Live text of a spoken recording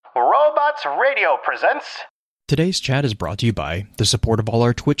Robots Radio presents... Today's chat is brought to you by the support of all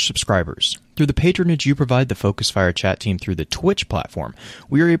our Twitch subscribers. Through the patronage you provide the Focus Fire chat team through the Twitch platform,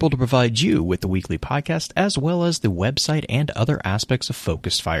 we are able to provide you with the weekly podcast as well as the website and other aspects of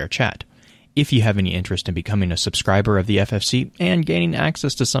Focus Fire chat. If you have any interest in becoming a subscriber of the FFC and gaining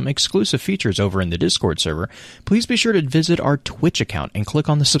access to some exclusive features over in the Discord server, please be sure to visit our Twitch account and click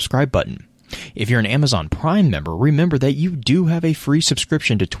on the subscribe button. If you're an Amazon Prime member, remember that you do have a free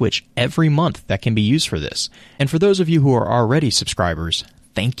subscription to Twitch every month that can be used for this. And for those of you who are already subscribers,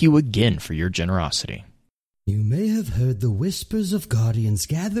 thank you again for your generosity. You may have heard the whispers of guardians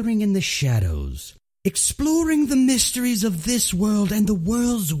gathering in the shadows, exploring the mysteries of this world and the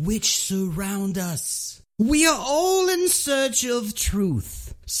worlds which surround us. We are all in search of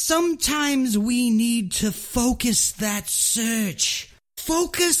truth. Sometimes we need to focus that search.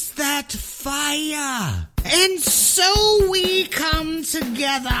 Focus that fire. And so we come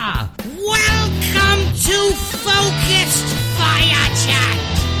together. Welcome to Focused Fire Chat.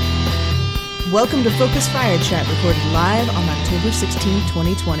 Welcome to Focus Fire Chat, recorded live on October 16,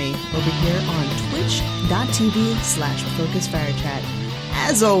 2020, over here on twitch.tv/FocusFireChat.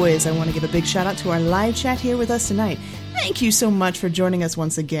 As always, I want to give a big shout out to our live chat here with us tonight. Thank you so much for joining us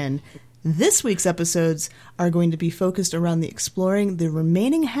once again. This week's episodes are going to be focused around exploring the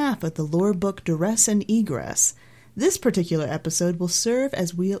remaining half of the lore book Duress and Egress. This particular episode will serve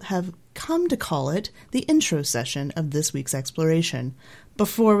as we have come to call it the intro session of this week's exploration.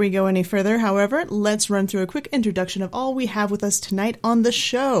 Before we go any further, however, let's run through a quick introduction of all we have with us tonight on the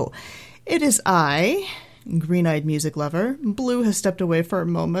show. It is I, green-eyed music lover. Blue has stepped away for a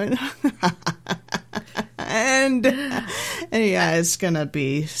moment. And yeah, it's gonna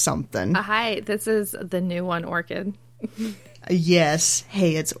be something. Hi, this is the new one, Orchid. Yes.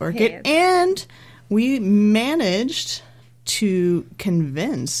 Hey, it's Orchid. Hey. And we managed to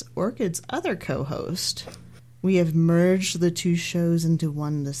convince Orchid's other co-host. We have merged the two shows into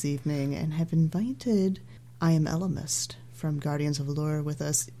one this evening and have invited I Am Ellimist from Guardians of Lore with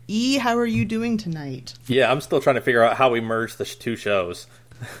us. E, how are you doing tonight? Yeah, I'm still trying to figure out how we merged the two shows.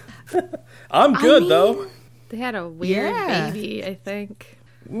 I'm good, though. They had a weird baby, I think.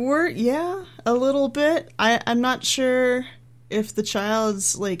 A little bit. I'm not sure if the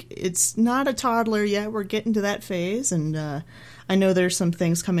child's, it's not a toddler yet. We're getting to that phase, and I know there's some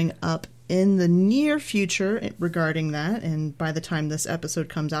things coming up in the near future regarding that, and by the time this episode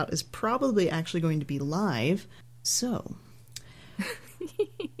comes out is probably actually going to be live. So,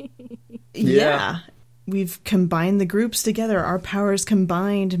 yeah. We've combined the groups together. Our powers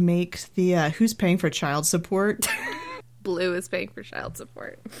combined make the, who's paying for child support? Blue is paying for child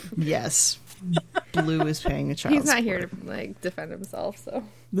support. Yes. Blue is paying the child support. He's not here to, defend himself, so.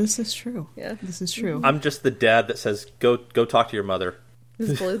 This is true. Yeah. This is true. I'm just the dad that says, go talk to your mother.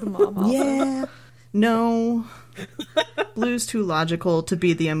 Is Blue the mom also? Yeah. No. Blue's too logical to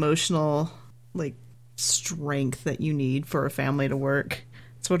be the emotional, strength that you need for a family to work.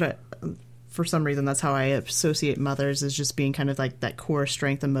 It's what for some reason, that's how I associate mothers, as just being kind of that core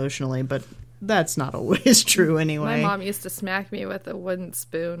strength emotionally, but that's not always true anyway. My mom used to smack me with a wooden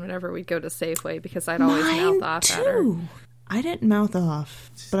spoon whenever we'd go to Safeway because I'd always mouth off at her. I didn't mouth off,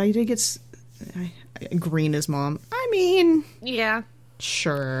 but I did get green as mom. I mean... Yeah.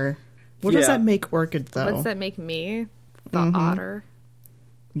 Sure. What does that make Orchid, though? What does that make me? The otter?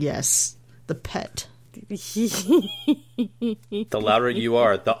 Yes. The pet. The louder you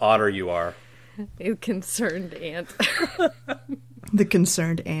are, the odder you are. A concerned aunt. The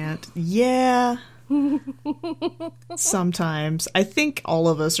concerned aunt. Yeah. Sometimes. I think all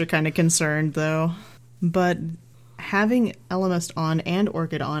of us are kind of concerned, though. But having Ellimist on and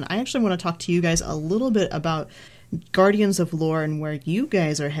Orchid on, I actually want to talk to you guys a little bit about Guardians of Lore and where you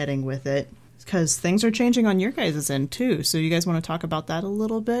guys are heading with it. Because things are changing on your guys' end, too. So you guys want to talk about that a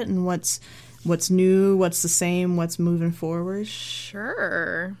little bit and what's new, what's the same, what's moving forward?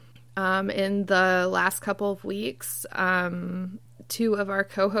 Sure. In the last couple of weeks, two of our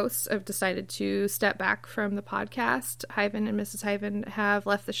co-hosts have decided to step back from the podcast. Hyven and Mrs. Hyven have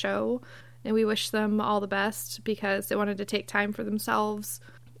left the show, and we wish them all the best because they wanted to take time for themselves.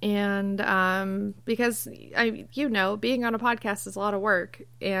 And because, being on a podcast is a lot of work,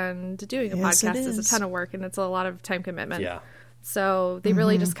 and doing a podcast is a ton of work, and it's a lot of time commitment. Yeah. So they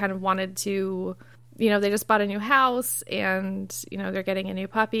really just kind of wanted to, they just bought a new house and, they're getting a new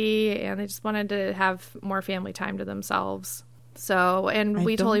puppy and they just wanted to have more family time to themselves. So, and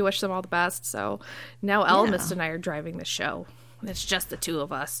we totally wish them all the best. So now Ellimist and I are driving the show. It's just the two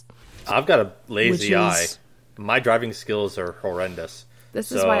of us. I've got a lazy eye. My driving skills are horrendous.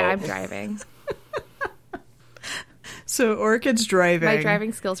 This is why I'm driving. So Orchid's driving. My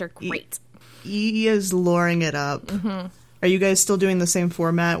driving skills are great. E is luring it up. Mm-hmm. Are you guys still doing the same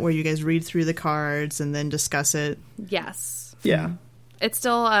format where you guys read through the cards and then discuss it? Yes. Yeah. It's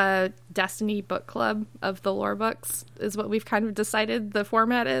still a Destiny book club of the lore books is what we've kind of decided the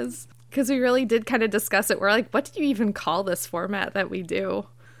format is. Because we really did kind of discuss it. We're like, what do you even call this format that we do?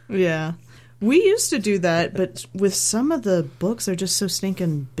 Yeah. We used to do that, but with some of the books, they're just so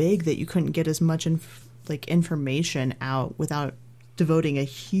stinking big that you couldn't get as much information out without devoting a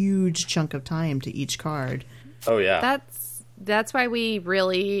huge chunk of time to each card. Oh, yeah. That's why we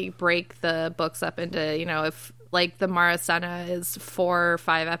really break the books up into, if like the Mara Senna is 4 or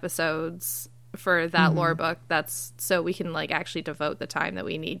 5 episodes for that lore book, that's so we can like actually devote the time that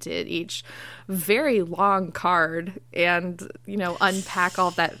we need to each very long card and unpack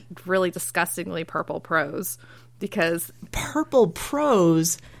all that really disgustingly purple prose. Because purple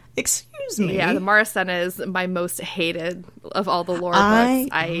prose, excuse me, yeah, the Mara Senna is my most hated of all the lore books.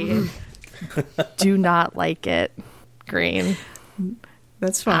 I do not like it. Green,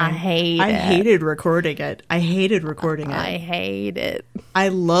 that's fine. I hated recording it. I hate it. I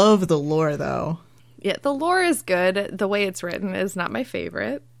love the lore, though. Yeah, the lore is good. The way it's written is not my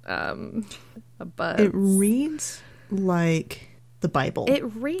favorite. But it reads like the Bible. It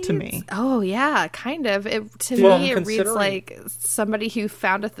reads to me. Oh yeah, kind of. It reads like somebody who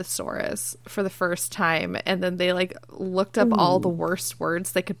found a thesaurus for the first time, and then they like looked up all the worst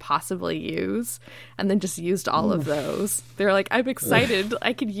words they could possibly use, and then just used all of those. They're like, I'm excited.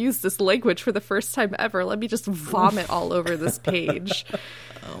 I could use this language for the first time ever. Let me just vomit all over this page.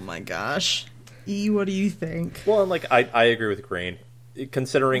 Oh my gosh. E, what do you think? Well, and like I agree with Green.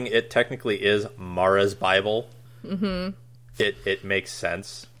 Considering it technically is Mara's Bible. Mm-hmm. It makes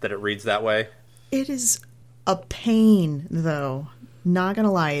sense that it reads that way. It is a pain, though. Not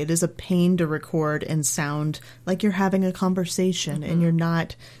gonna lie, it is a pain to record and sound like you're having a conversation and you're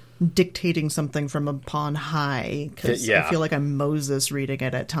not dictating something from upon high. Because I feel like I'm Moses reading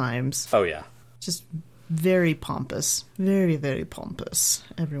it at times. Oh, yeah. Just very pompous. Very, very pompous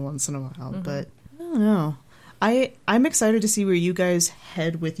every once in a while. But I don't know. I'm excited to see where you guys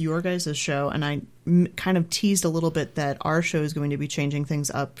head with your guys' show, and I kind of teased a little bit that our show is going to be changing things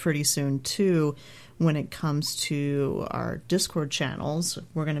up pretty soon, too, when it comes to our Discord channels.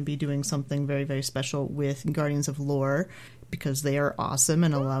 We're going to be doing something very, very special with Guardians of Lore, because they are awesome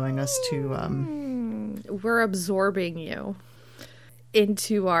and allowing us to... We're absorbing you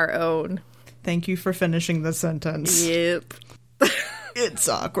into our own. Thank you for finishing the sentence. Yep. It's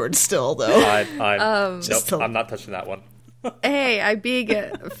awkward still, though. I'm not touching that one. Hey, I'm being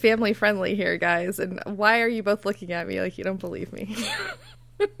family friendly here, guys. And why are you both looking at me like you don't believe me?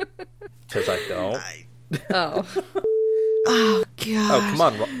 Because I don't. Oh. Oh, God.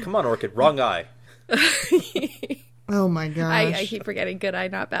 Oh, come on, Orchid. Wrong eye. Oh, my gosh. I keep forgetting good eye,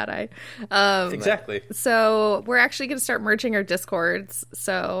 not bad eye. Exactly. So we're actually going to start merging our Discords.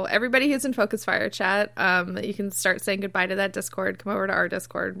 So everybody who's in Focus Fire chat, you can start saying goodbye to that Discord. Come over to our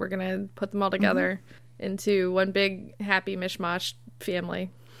Discord. We're going to put them all together into one big happy mishmash family.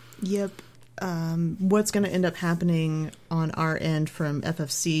 Yep. What's going to end up happening on our end from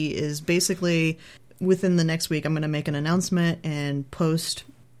FFC is basically within the next week, I'm going to make an announcement and post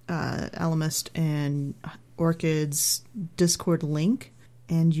Alamist and Orchid's Discord link,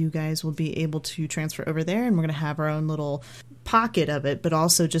 and you guys will be able to transfer over there, and we're going to have our own little pocket of it, but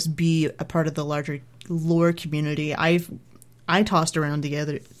also just be a part of the larger lore community. I tossed around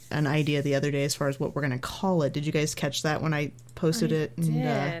an idea the other day as far as what we're going to call it. Did you guys catch that when I posted it?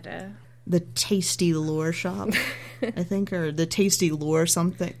 Did. The Tasty Lore Shop, I think, or the Tasty Lore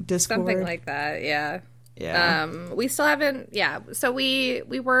something Discord. Something like that, yeah. Yeah. We still haven't, so we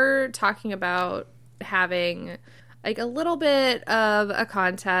were talking about having like a little bit of a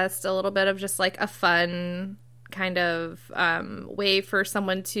contest, a little bit of just like a fun kind of way for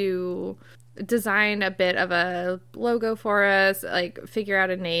someone to design a bit of a logo for us, like figure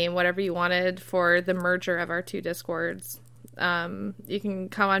out a name, whatever you wanted for the merger of our two Discords. You can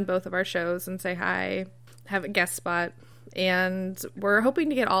come on both of our shows and say hi, have a guest spot, and we're hoping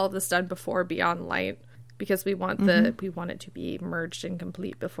to get all of this done before Beyond Light, because we want we want it to be merged and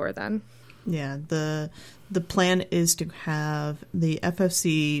complete before then. Yeah, the plan is to have the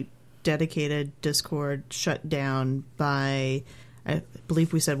FFC dedicated Discord shut down by, I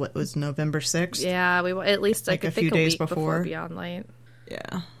believe we said, what was November 6th? Yeah, we at least like a few days week before Beyond Light.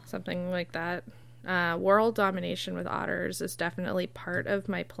 Yeah, something like that. World domination with otters is definitely part of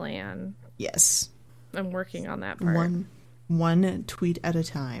my plan. Yes, I'm working on that part. one tweet at a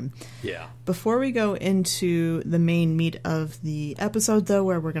time. Yeah. Before we go into the main meat of the episode, though,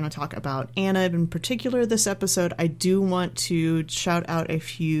 where we're going to talk about Anna in particular this episode, I do want to shout out a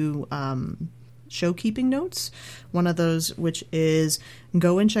few show-keeping notes. One of those, which is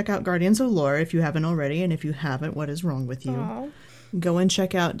go and check out Guardians of Lore if you haven't already, and if you haven't, what is wrong with you? Aww. Go and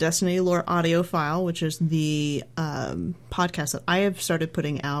check out Destiny Lore Audio File, which is the podcast that I have started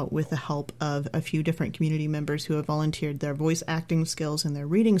putting out with the help of a few different community members who have volunteered their voice acting skills and their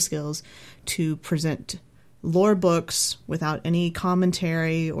reading skills to present lore books without any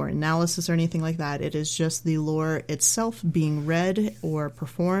commentary or analysis or anything like that. It is just the lore itself being read or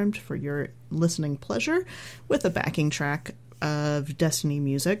performed for your listening pleasure with a backing track of Destiny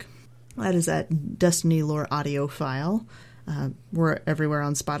music. That is at Destiny Lore Audio File. We're everywhere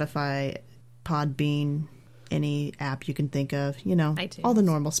on Spotify, Podbean, any app you can think of, iTunes. All the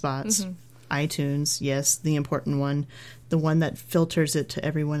normal spots. Mm-hmm. iTunes, yes, the important one, the one that filters it to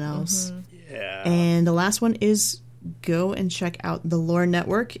everyone else. Mm-hmm. Yeah. And the last one is go and check out the Lore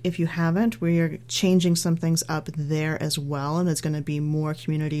Network if you haven't. We're changing some things up there as well, and it's going to be more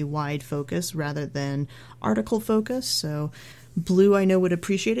community-wide focus rather than article focus. So Blue, I know, would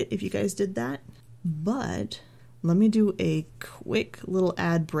appreciate it if you guys did that. But let me do a quick little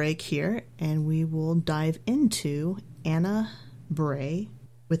ad break here, and we will dive into Anna Bray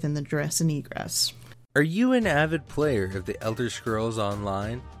within the Dress and Egress. Are you an avid player of the Elder Scrolls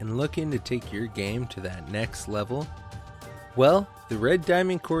Online and looking to take your game to that next level? Well, the Red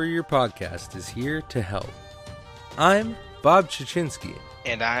Diamond Courier podcast is here to help. I'm Bob Chichinski.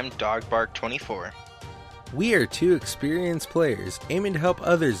 And I'm Dogbark24. We are two experienced players aiming to help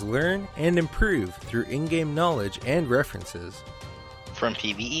others learn and improve through in-game knowledge and references. From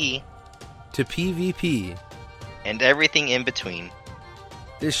PvE to PvP and everything in between.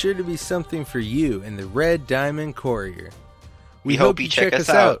 There's sure to be something for you in the Red Diamond Courier. We hope you check us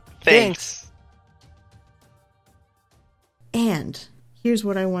out. Thanks. And here's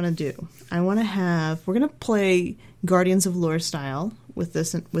what I want to do. We're going to play Guardians of Lore style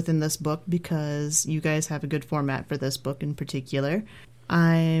within this book because you guys have a good format for this book in particular.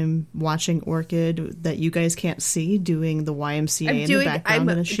 I'm watching Orchid, that you guys can't see, doing the YMCA in the background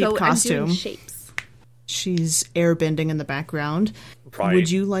in a sheep costume. I'm doing shapes. She's airbending in the background. Right.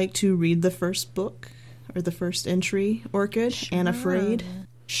 Would you like to read the first book or the first entry, Orchid? Sure. Anna Frayed?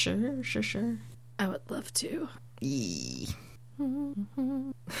 Sure. I would love to. Yee.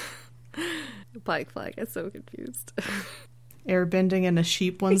 Black Flag is so confused. Airbending in a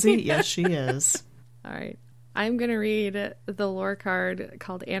sheep onesie? Yes, she is. All right. I'm going to read the lore card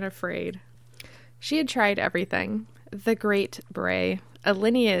called Anna Frayed. She had tried everything. The Great Bray, a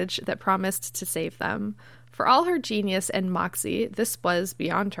lineage that promised to save them. For all her genius and moxie, this was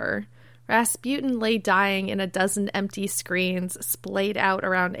beyond her. Rasputin lay dying in a dozen empty screens splayed out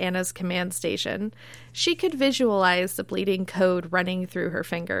around Anna's command station. She could visualize the bleeding code running through her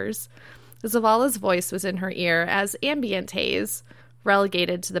fingers. Zavala's voice was in her ear as ambient haze,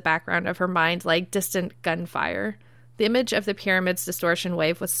 relegated to the background of her mind like distant gunfire. The image of the pyramid's distortion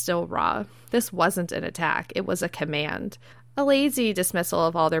wave was still raw. This wasn't an attack, it was a command. A lazy dismissal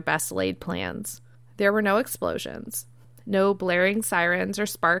of all their best laid plans. There were no explosions. No blaring sirens or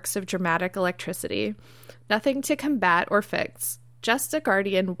sparks of dramatic electricity. Nothing to combat or fix. Just a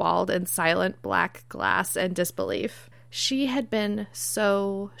guardian walled in silent black glass and disbelief. She had been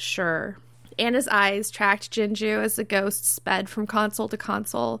so sure. Anna's eyes tracked Jinju as the ghost sped from console to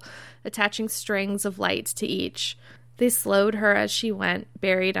console, attaching strings of light to each. They slowed her as she went,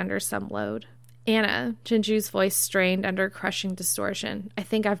 buried under some load. Anna, Jinju's voice strained under crushing distortion. I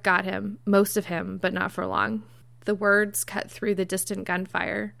think I've got him. Most of him, but not for long. The words cut through the distant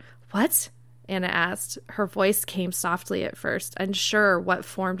gunfire. What? Anna asked. Her voice came softly at first, unsure what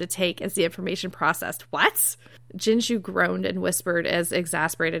form to take as the information processed. What? Jinju groaned and whispered as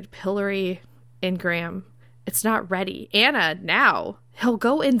exasperated. Pillory and Graham. It's not ready. Anna, now. He'll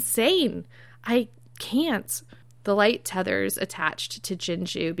go insane. I can't. The light tethers attached to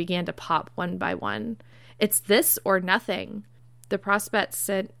Jinju began to pop one by one. It's this or nothing. The prospect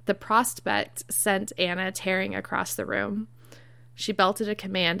sent Anna tearing across the room. She belted a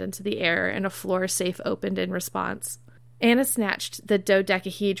command into the air, and a floor safe opened in response. Anna snatched the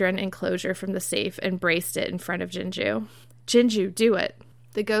dodecahedron enclosure from the safe and braced it in front of Jinju. Jinju, do it.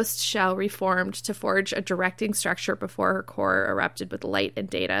 The ghost shell reformed to forge a directing structure before her core erupted with light and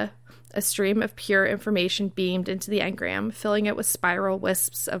data. A stream of pure information beamed into the engram, filling it with spiral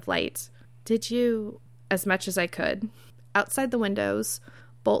wisps of light. Did you... As much as I could. Outside the windows,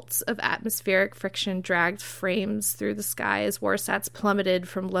 Bolts of atmospheric friction dragged frames through the sky as warsats plummeted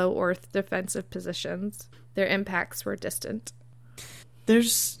from low Earth defensive positions. Their impacts were distant.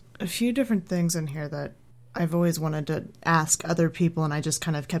 There's a few different things in here that I've always wanted to ask other people, and I just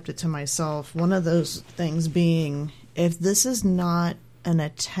kind of kept it to myself. One of those things being, if this is not an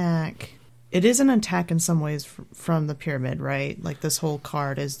attack, it is an attack in some ways from the pyramid, right? Like, this whole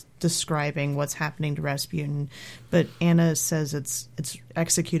card is describing what's happening to Rasputin, but Anna says it's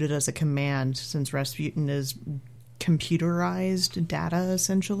executed as a command since Rasputin is computerized data,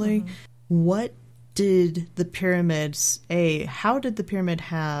 essentially. Mm-hmm. What did the pyramids, how did the pyramid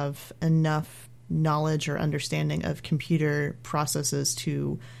have enough knowledge or understanding of computer processes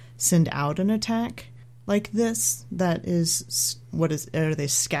to send out an attack like this? That is, are they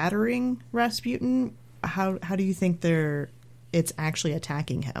scattering Rasputin? How do you think it's actually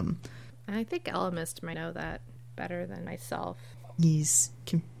attacking him? I think Ellimist might know that better than myself.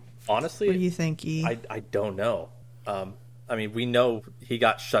 Honestly, what do you think, E? I don't know. I mean, we know he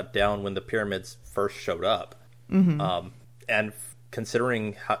got shut down when the pyramids first showed up. Mm-hmm. And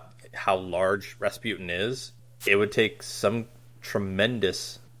considering how large Rasputin is, it would take some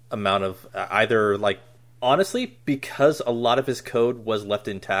tremendous amount of either, like, honestly, because a lot of his code was left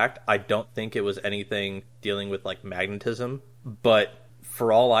intact, I don't think it was anything dealing with, like, magnetism. But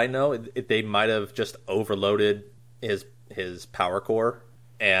for all I know, they might have just overloaded his power core.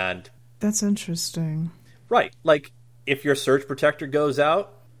 And that's interesting. Right. Like, if your surge protector goes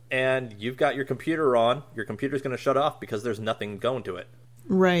out and you've got your computer on, your computer's going to shut off because there's nothing going to it.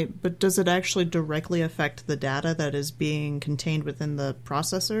 Right, but does it actually directly affect the data that is being contained within the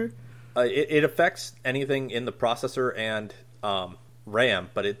processor? It affects anything in the processor and RAM,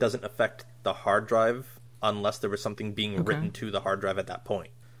 but it doesn't affect the hard drive unless there was something being written to the hard drive at that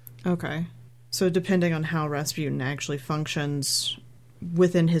point. Okay. So depending on how Rasputin actually functions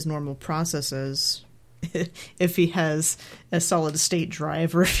within his normal processes, if he has a solid state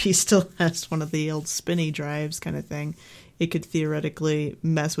drive or if he still has one of the old spinny drives kind of thing, it could theoretically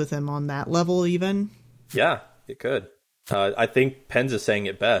mess with him on that level even. Yeah, it could. I think Pens is saying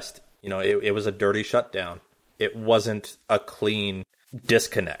it best. You know, it was a dirty shutdown. It wasn't a clean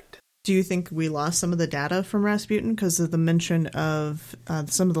disconnect. Do you think we lost some of the data from Rasputin because of the mention of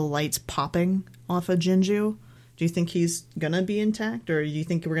some of the lights popping off of Jinju? Do you think he's going to be intact, or do you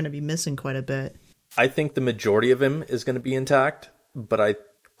think we're going to be missing quite a bit? I think the majority of him is going to be intact, but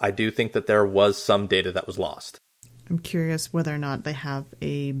I do think that there was some data that was lost. I'm curious whether or not they have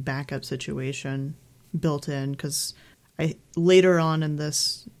a backup situation built in, because later on in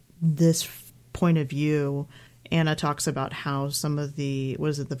this point of view, Anna talks about how some of the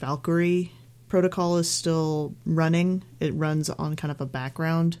Valkyrie protocol is still running. It runs on kind of a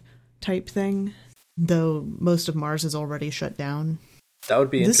background type thing, though most of Mars is already shut down. That would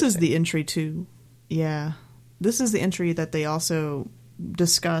be interesting. This is the entry to... Yeah. This is the entry that they also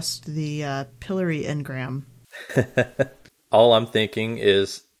discussed, the Pillory engram. All I'm thinking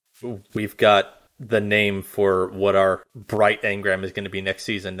is we've got the name for what our bright engram is going to be next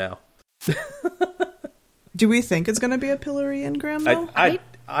season now. Do we think it's going to be a Pillory engram, though?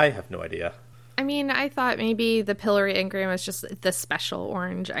 I have no idea. I mean, I thought maybe the Pillory engram was just the special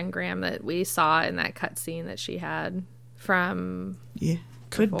orange engram that we saw in that cutscene that she had from... Yeah.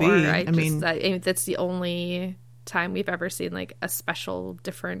 Could before. be. I mean, that's the only time we've ever seen like a special,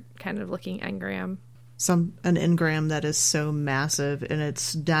 different kind of looking engram. An engram that is so massive in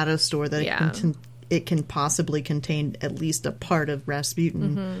its data store that it can possibly contain at least a part of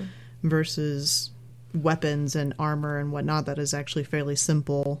Rasputin, versus weapons and armor and whatnot that is actually fairly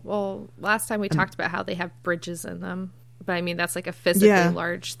simple. Well, last time we talked about how they have bridges in them, but I mean that's like a physically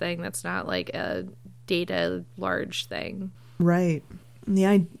large thing. That's not like a data large thing, right?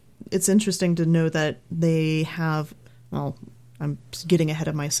 Yeah, it's interesting to know that they have, well, I'm getting ahead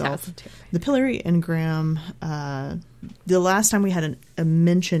of myself. The Pillory engram, the last time we had a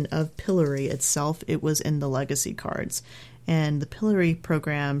mention of Pillory itself, it was in the Legacy cards. And the Pillory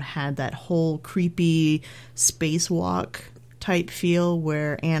program had that whole creepy spacewalk type feel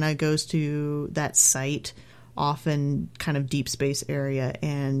where Anna goes to that site off in kind of deep space area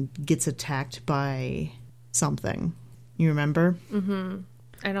and gets attacked by something. You remember? Mm-hmm.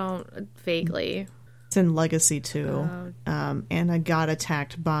 I don't vaguely. It's in Legacy too. Anna got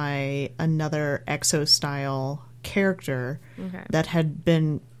attacked by another Exo-style character that had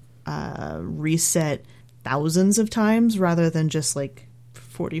been reset thousands of times rather than just like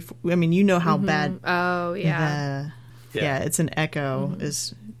 40. I mean, you know how bad. Oh yeah. Yeah, it's an Echo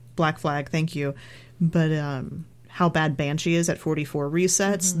is Black Flag. Thank you. But how bad Banshee is at 44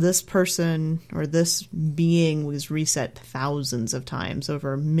 resets. This person or this being was reset thousands of times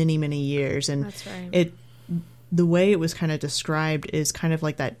over many, many years. And that's right. The way it was kind of described is kind of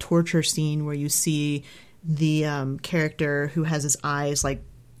like that torture scene where you see the character who has his eyes like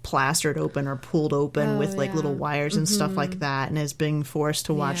plastered open or pulled open with like little wires and stuff like that, and is being forced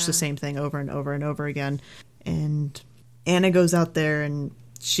to watch the same thing over and over and over again. And Anna goes out there, and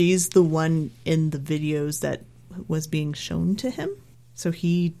she's the one in the videos that was being shown to him, so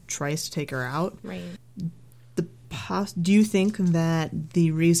he tries to take her out. Right. Do you think that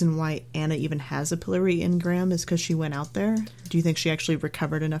the reason why Anna even has a pillory engram is because she went out there? Do you think she actually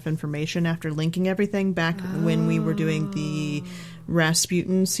recovered enough information after linking everything back when we were doing the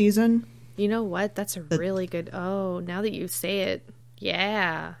Rasputin season? You know what? That's a really good... Oh, now that you say it,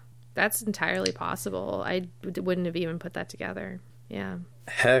 yeah. That's entirely possible. I wouldn't have even put that together. Yeah.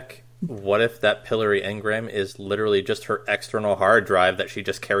 Heck, what if that pillory engram is literally just her external hard drive that she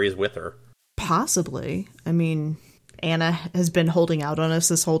just carries with her? Possibly. I mean, Anna has been holding out on us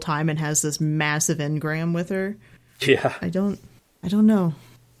this whole time and has this massive engram with her. Yeah. I don't know.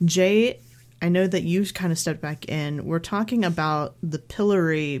 Jay, I know that you kind of stepped back in. We're talking about the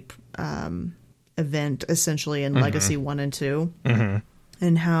pillory event, essentially, in Legacy 1 and 2. Mm-hmm.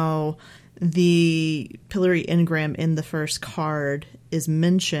 And how the pillory engram in the first card is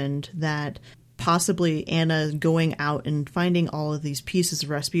mentioned that possibly Anna going out and finding all of these pieces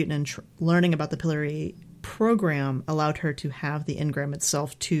of Rasputin and learning about the pillory program allowed her to have the engram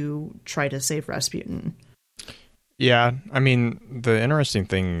itself to try to save Rasputin. Yeah, I mean, the interesting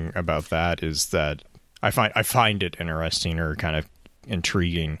thing about that is that I find it interesting or kind of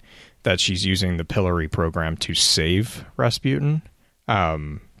intriguing that she's using the pillory program to save Rasputin,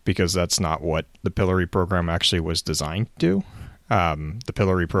 because that's not what the pillory program actually was designed to do. The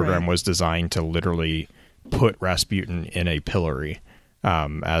pillory program was designed to literally put Rasputin in a pillory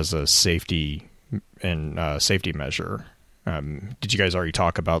as a safety measure. Did you guys already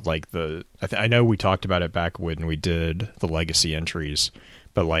talk about like I know we talked about it back when we did the Legacy entries,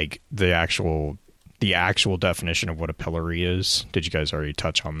 but like the actual definition of what a pillory is? Did you guys already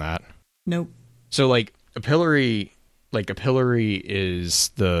touch on that? Nope. So like a pillory is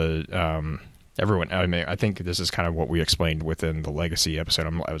the everyone, I mean, I think this is kind of what we explained within the Legacy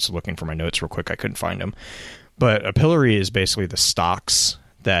episode. I was looking for my notes real quick. I couldn't find them. But a pillory is basically the stocks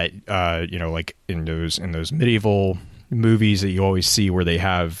that, like in those medieval movies that you always see where they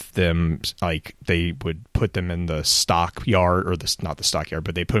have them, like they would put them in the stock yard, or not the stock yard,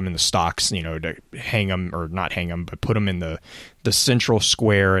 but they put them in the stocks, to hang them, or not hang them, but put them in the central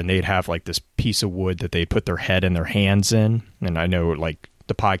square, and they'd have like this piece of wood that they'd put their head and their hands in. And I know like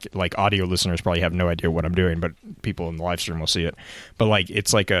like audio listeners probably have no idea what I'm doing, but people in the live stream will see it. But like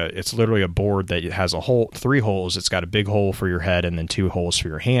it's literally a board that has 3 holes. It's got a big hole for your head and then 2 holes for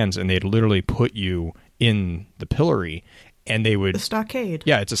your hands, and they'd literally put you in the pillory, and they would... The stockade.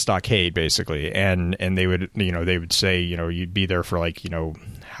 Yeah, it's a stockade basically, and they would they would say you'd be there for like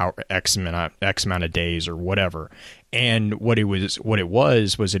how X amount of days or whatever. And what it was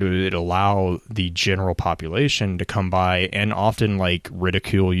it would allow the general population to come by and often like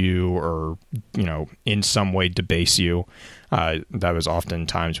ridicule you or in some way debase you. That was often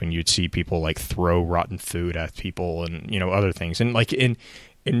times when you'd see people like throw rotten food at people and other things. And like in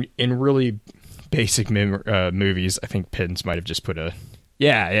really basic movies, I think Pins might have just put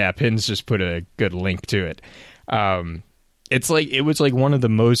Pins just put a good link to it. It was like one of the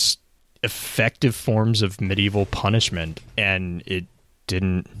most effective forms of medieval punishment, and it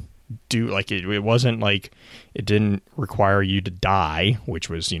didn't do like it wasn't like it didn't require you to die,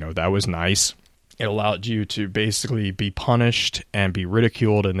 which was that was nice. It allowed you to basically be punished and be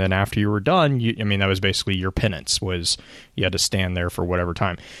ridiculed, and then after you were done, that was basically your penance, was you had to stand there for whatever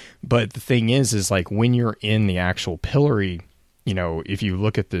time. But the thing is like when you're in the actual pillory, if you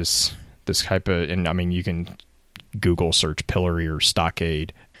look at this type of, and I mean you can Google search pillory or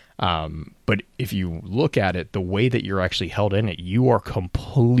stockade, but if you look at it, the way that you're actually held in it, you are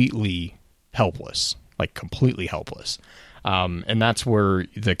completely helpless, like completely helpless. And that's where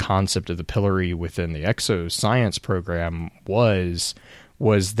the concept of the pillory within the Exo Science program was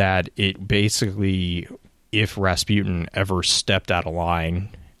that it basically, if Rasputin ever stepped out of line,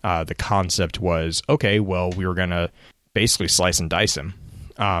 the concept was, okay, well, we were going to basically slice and dice him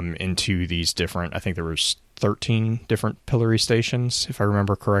into these different, I think there was 13 different pillory stations, if I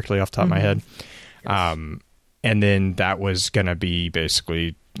remember correctly off the top of my head. Yes. And then that was going to be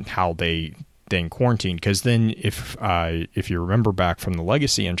basically how they then quarantined. Because then if you remember back from the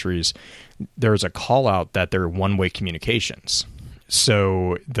Legacy entries, there's a call out that they're one-way communications.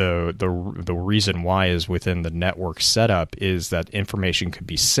 So the reason why is within the network setup is that information could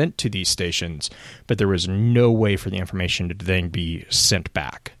be sent to these stations, but there was no way for the information to then be sent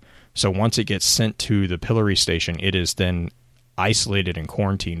back. So once it gets sent to the Pillory station, it is then isolated and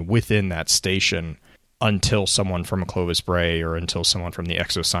quarantined within that station until someone from a Clovis Bray or until someone from the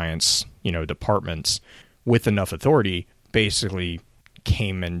Exoscience, departments with enough authority basically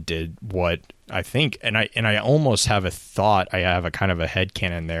came and did what I think, and I almost have a thought, I have a kind of a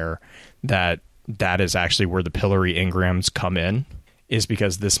headcanon there that is actually where the Pillory engrams come in, is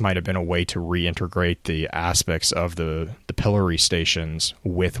because this might have been a way to reintegrate the aspects of the Pillory stations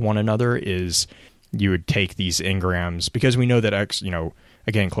with one another. Is you would take these engrams, because we know that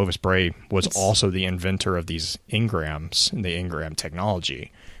again, Clovis Bray was also the inventor of these engrams and the engram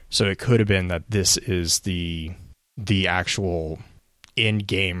technology. So it could have been that this is the actual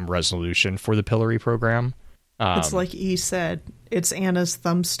in-game resolution for the Pillory program. It's like E said, it's Anna's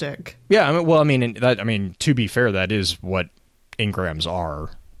thumbstick. Yeah, to be fair, that is what engrams are,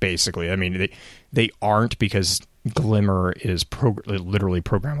 basically. I mean, they aren't, because Glimmer is literally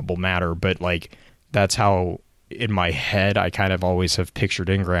programmable matter, but like that's how in my head I kind of always have pictured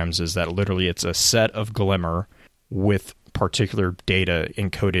engrams, is that literally it's a set of Glimmer with particular data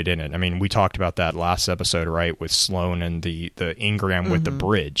encoded in it. I mean, we talked about that last episode, right, with Sloan and the engram with the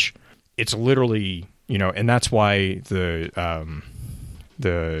bridge. It's literally, and that's why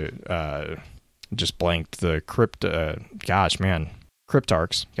just blanked the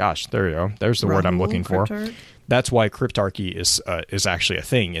cryptarchs. Gosh, there you go. There's the word I'm looking for. That's why cryptarchy is actually a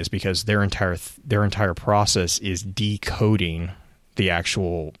thing, is because their entire process is decoding the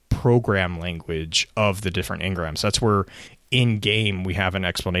actual program language of the different engrams. That's where in game we have an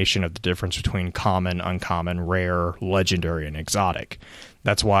explanation of the difference between common, uncommon, rare, legendary, and exotic.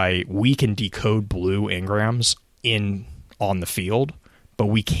 That's why we can decode blue engrams on the field, but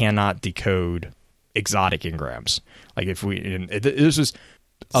we cannot decode exotic engrams. Like this is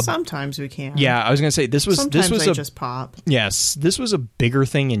sometimes we can. Yeah, I was gonna say this was just pop. Yes, this was a bigger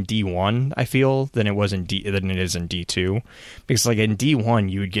thing in D1, I feel, than it is in D2, because like in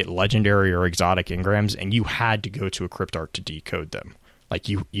D1 you would get legendary or exotic engrams, and you had to go to a cryptarch to decode them. Like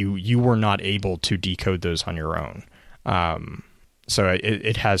you were not able to decode those on your own. So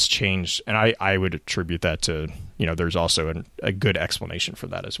it has changed, and I would attribute that to there's also a good explanation for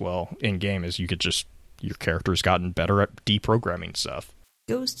that as well in game, is your character's gotten better at deprogramming stuff.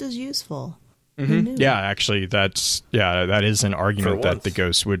 Ghost is useful. Mm-hmm. Yeah, actually, that is an argument that the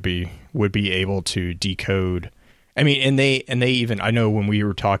Ghost would be able to decode. I mean, and they even, I know when we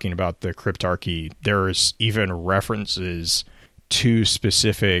were talking about the cryptarchy, there's even references to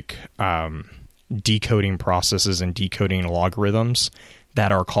specific decoding processes and decoding logarithms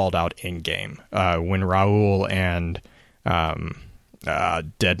that are called out in game. When Raoul and Deadman,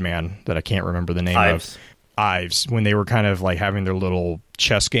 that I can't remember the name of. Ives, when they were kind of like having their little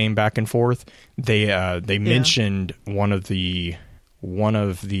chess game back and forth, they mentioned one of the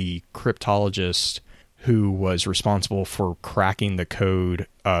cryptologists who was responsible for cracking the code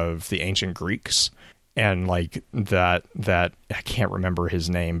of the ancient Greeks, and like that I can't remember his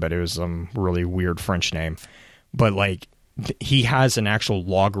name, but it was some really weird French name, but like he has an actual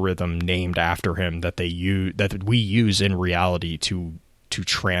logarithm named after him that we use in reality to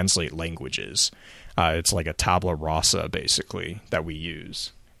translate languages. It's like a tabula rasa, basically, that we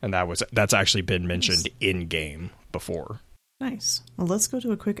use, and that's actually been mentioned in game before. Nice. Well, let's go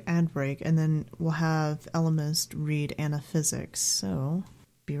to a quick ad break, and then we'll have Ellimist read Anaphysics. So,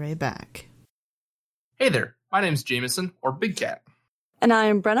 be right back. Hey there, my name's Jameson, or Big Cat. And I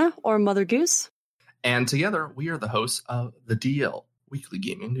am Brenna, or Mother Goose. And together, we are the hosts of the DL, Weekly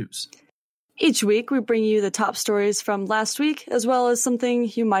Gaming News. Each week, we bring you the top stories from last week, as well as something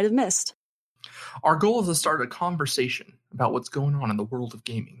you might have missed. Our goal is to start a conversation about what's going on in the world of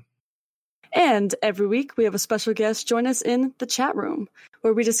gaming. And every week, we have a special guest join us in the chat room,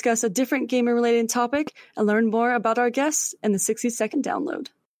 where we discuss a different gaming-related topic and learn more about our guests in the 60-second download.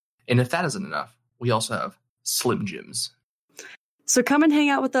 And if that isn't enough, we also have Slim Jims. So come and hang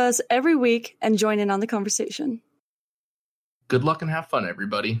out with us every week and join in on the conversation. Good luck and have fun,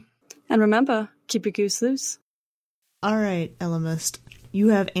 everybody. And remember, keep your goose loose. All right, Ellimist. You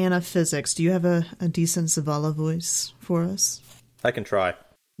have Anaphysics. Do you have a decent Zavala voice for us? I can try.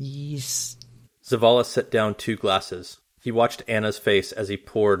 Yes. Zavala set down 2 glasses. He watched Anna's face as he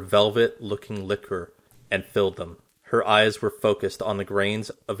poured velvet-looking liquor and filled them. Her eyes were focused on the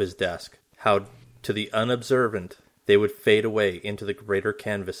grains of his desk. How, to the unobservant, they would fade away into the greater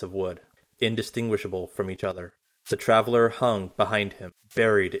canvas of wood, indistinguishable from each other. The traveler hung behind him,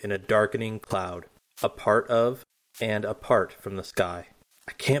 buried in a darkening cloud, a part of and apart from the sky.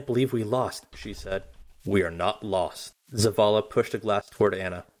 I can't believe we lost, she said. We are not lost. Zavala pushed a glass toward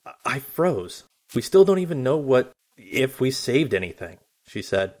Anna. I froze. We still don't even know if we saved anything, she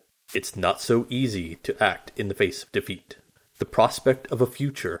said. It's not so easy to act in the face of defeat. The prospect of a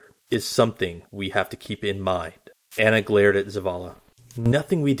future is something we have to keep in mind. Anna glared at Zavala.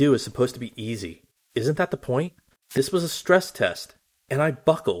 Nothing we do is supposed to be easy. Isn't that the point? This was a stress test, and I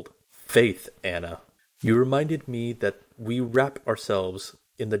buckled. Faith, Anna. You reminded me that we wrap ourselves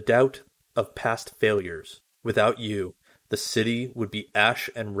in the doubt of past failures. Without you, the city would be ash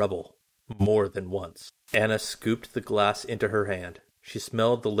and rubble, more than once. Anna scooped the glass into her hand. She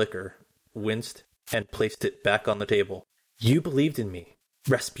smelled the liquor, winced, and placed it back on the table. You believed in me.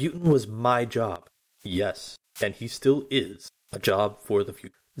 Rasputin was my job. Yes, and he still is. A job for the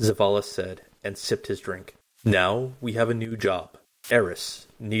future, Zavala said, and sipped his drink. Now we have a new job. Eris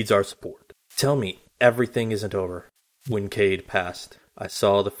needs our support. Tell me everything isn't over. When Cade passed, I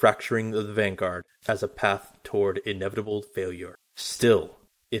saw the fracturing of the Vanguard as a path toward inevitable failure. Still,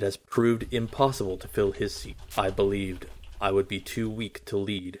 it has proved impossible to fill his seat. I believed I would be too weak to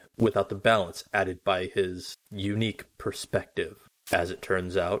lead without the balance added by his unique perspective. As it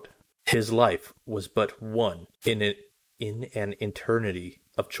turns out, his life was but one in an eternity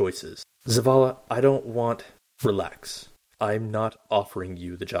of choices. Zavala, I don't want... Relax. I'm not offering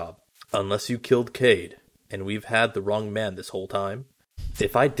you the job. Unless you killed Cade, and we've had the wrong man this whole time.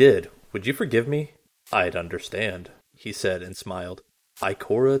 If I did, would you forgive me? I'd understand, he said and smiled.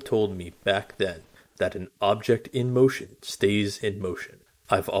 Ikora told me back then that an object in motion stays in motion.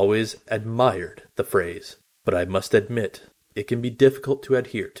 I've always admired the phrase, but I must admit it can be difficult to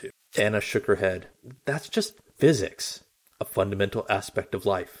adhere to. Anna shook her head. That's just physics, a fundamental aspect of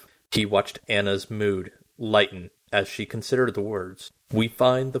life. He watched Anna's mood lighten as she considered the words. We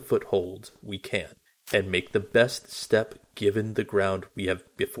find the footholds we can, and make the best step given the ground we have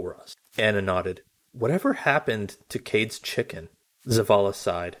before us. Anna nodded. Whatever happened to Cade's chicken? Zavala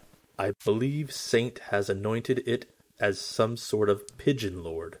sighed. I believe Saint has anointed it as some sort of pigeon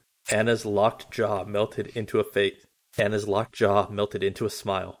lord. Anna's locked jaw melted into a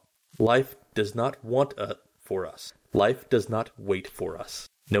smile. Life does not want for us. Life does not wait for us.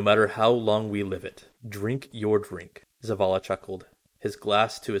 No matter how long we live it. Drink your drink, Zavala chuckled, his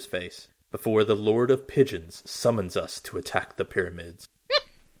glass to his face, before the Lord of Pigeons summons us to attack the pyramids.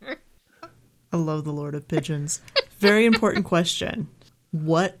 I love the Lord of Pigeons. Very important question.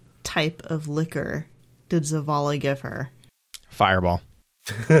 What type of liquor did Zavala give her? Fireball.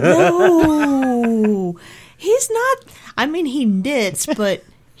 No! He's not... I mean, he knits, but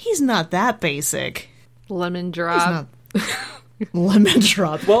he's not that basic. Lemon drop. Lemon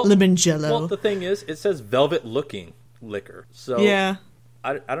drop. Lemon jello. Well, the thing is, it says velvet-looking liquor. So yeah.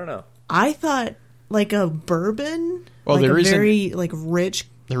 I don't know. I thought like a bourbon. Well, like the reason, very like rich.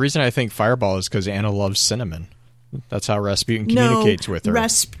 The reason I think Fireball is because Anna loves cinnamon. That's how Rasputin communicates with her.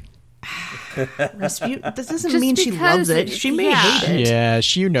 Rasputin. That doesn't mean she loves it. She may hate it. Yeah,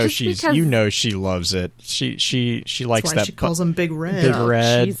 she loves it. She likes that's why that. She calls him Big Red. Big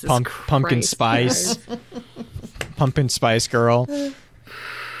Red, pumpkin spice, pumpkin spice girl.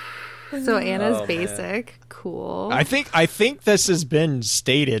 So Anna's basic. Cool. I think this has been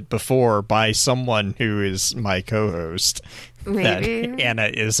stated before by someone who is my co-host. Maybe that Anna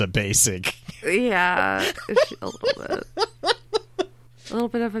is a basic. Yeah, a little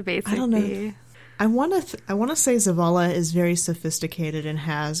bit of a basic. I don't know. I want to say Zavala is very sophisticated and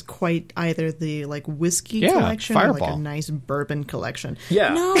has quite either the like whiskey collection Fireball. or like a nice bourbon collection.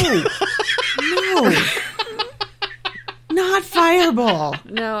 Yeah. No. Not Fireball.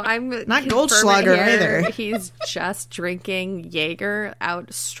 No, I'm not Goldschlager either. He's just drinking Jaeger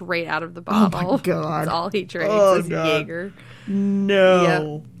straight out of the bottle. Oh my god! That's all he drinks is Jaeger.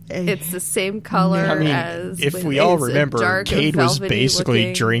 No. Yep. It's the same color as. If we all remember, Cade was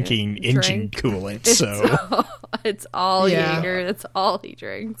basically drinking engine coolant. It's all Jaeger. That's all he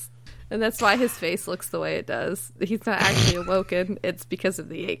drinks, and that's why his face looks the way it does. He's not actually awoken. It's because of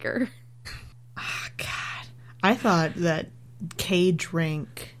the Jaeger. Oh god. I thought that Cade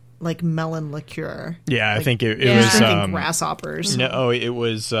drank like melon liqueur. Yeah, like, I think it was grasshoppers. No, it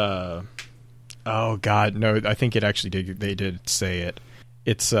was. Oh God, no! I think it actually did. They did say it.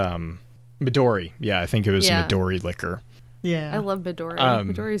 It's Midori. Yeah, I think it was Midori liquor. Yeah, I love Midori.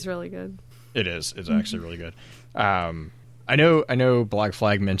 Midori's really good. It is. It's actually really good. I know. Black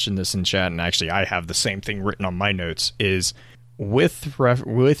Flag mentioned this in chat, and actually, I have the same thing written on my notes. Is with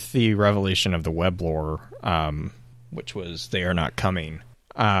the revelation of the web lore, which was They Are Not Coming.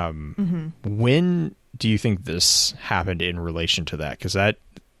 When do you think this happened in relation to that? Because that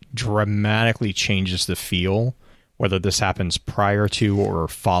dramatically changes the feel Whether this happens prior to or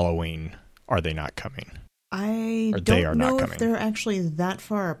following, are they not coming? I they are don't not know coming. if they're actually that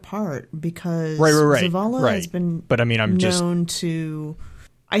far apart because Right. Zavala has been but I mean, I'm known to...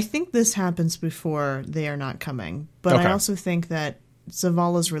 I think this happens before they are not coming, but Okay. I also think that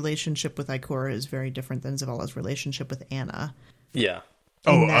Zavala's relationship with Ikora is very different than Zavala's relationship with Anna. Yeah.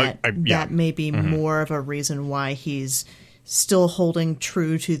 And that may be more of a reason why he's still holding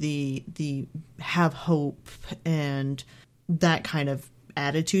true to the have hope and that kind of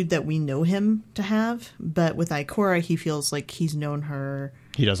attitude that we know him to have. But with Ikora, he feels like he's known her.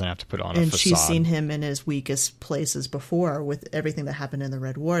 He doesn't have to put on a and facade. she's seen him in his weakest places before with everything that happened in the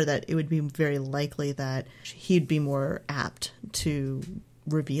Red War, that it would be very likely that he'd be more apt to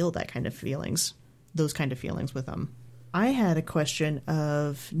reveal that kind of feelings, those kind of feelings with him. I had a question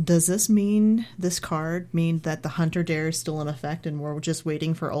of, does this card mean that the Hunter Dare is still in effect and we're just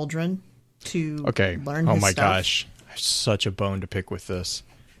waiting for Uldren to learn his stuff? Gosh. I have such a bone to pick with this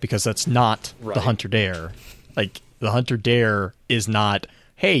because that's not the Hunter Dare. Like, the Hunter Dare is not,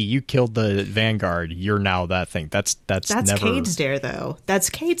 hey, you killed the Vanguard, you're now that thing. That's never... Cade's Dare, though. That's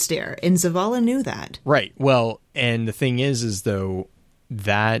Cade's Dare, and Zavala knew that. Right. Well, and the thing is though,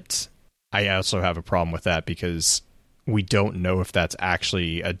 that I also have a problem with that because we don't know if that's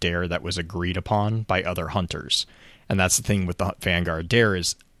actually a dare that was agreed upon by other hunters. And that's the thing with the Vanguard Dare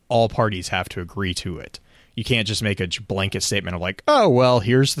is all parties have to agree to it. You can't just make a blanket statement of like, oh, well,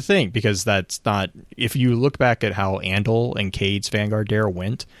 here's the thing, because that's not... If you look back at how Andal and Cade's Vanguard Dare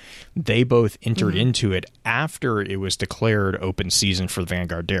went, they both entered into it after it was declared open season for the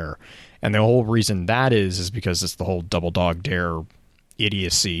Vanguard Dare. And the whole reason that is because it's the whole Double Dog Dare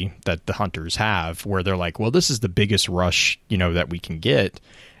idiocy that the hunters have, where they're like, well, this is the biggest rush, that we can get.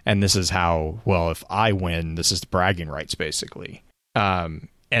 And this is how, well, if I win, this is the bragging rights, basically.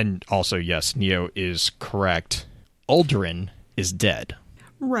 And also, yes, Neo is correct. Uldren is dead.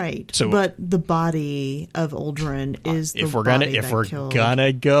 Right. So, but the body of Uldren is the body that killed.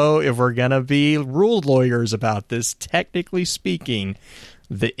 If we're gonna be rule lawyers about this, technically speaking,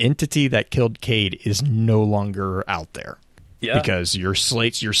 the entity that killed Cade is no longer out there. Yeah. Because your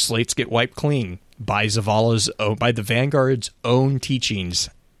slates get wiped clean by by the Vanguard's own teachings.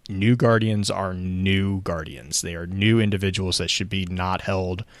 New Guardians are new Guardians. They are new individuals that should be not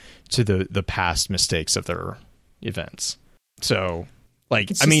held to the past mistakes of their events. So, I'm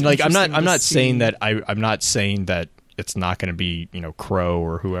not saying that I'm not saying that it's not going to be, Crow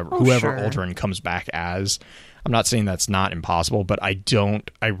or whoever Uldren comes back as. I'm not saying that's not impossible, but I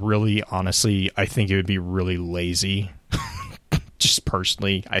think it would be really lazy. Just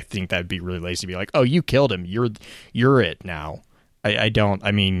personally, I think that'd be really lazy to be like, oh, you killed him. You're it now. I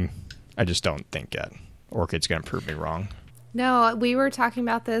just don't think Orchid's going to prove me wrong. No, we were talking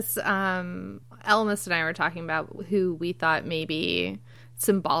about this. Elmas and I were talking about who we thought maybe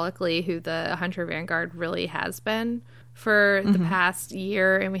symbolically who the Hunter Vanguard really has been for the past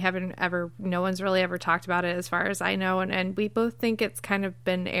year, and no one's really ever talked about it as far as I know, and we both think it's kind of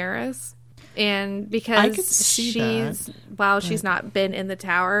been Eris. And because she's not been in the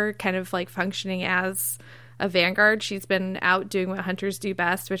tower, kind of like functioning as a Vanguard, she's been out doing what hunters do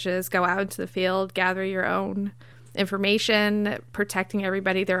best, which is go out into the field, gather your own information, protecting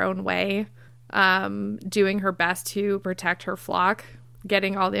everybody their own way, doing her best to protect her flock,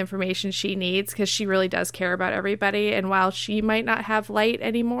 getting all the information she needs, because she really does care about everybody. And while she might not have light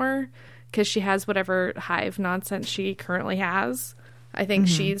anymore because she has whatever hive nonsense she currently has, I think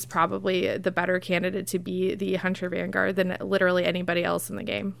she's probably the better candidate to be the Hunter Vanguard than literally anybody else in the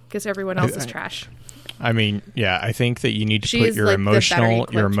game, because everyone else is trash. I mean, yeah, I think that you need to put your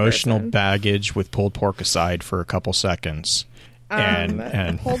emotional baggage with pulled pork aside for a couple seconds.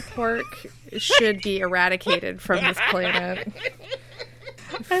 And pulled pork should be eradicated from this planet.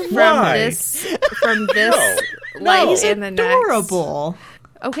 From this life in the adorable. Next.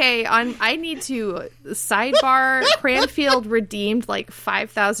 Okay, I need to sidebar. Cranfield redeemed like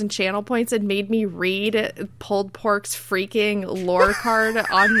 5,000 channel points and made me read Pulled Pork's freaking lore card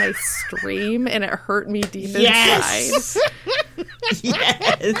on my stream, and it hurt me deep inside.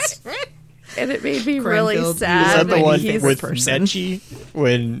 Yes. And it made me really sad. Is that the one with Netchi?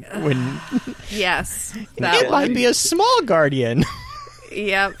 When yes, it might be a small guardian.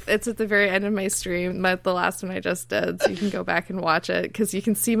 Yep, it's at the very end of my stream, the last one I just did, so you can go back and watch it, because you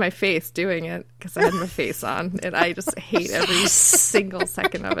can see my face doing it, because I had my face on, and I just hate every single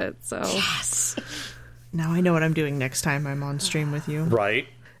second of it, so... Yes! Now I know what I'm doing next time I'm on stream with you. Right.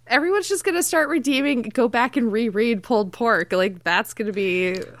 Everyone's just going to start go back and reread Pulled Pork, like, that's going to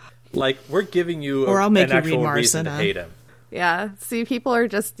be... Like, we're giving you or I'll make an you actual read reason to hate him. Yeah. See, people are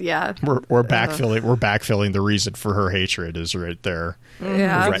just We're backfilling the reason for her hatred is right there.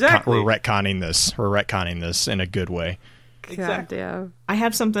 Yeah. Exactly. We're retconning this. We're retconning this in a good way. Exactly. Yeah. I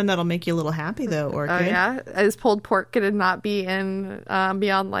have something that'll make you a little happy, though, Orchid. Oh, yeah? Is pulled pork going to not be in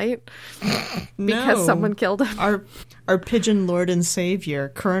Beyond Light? Because No. someone killed him. Our pigeon lord and savior,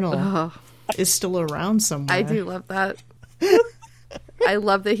 Colonel, is still around somewhere. I do love that. I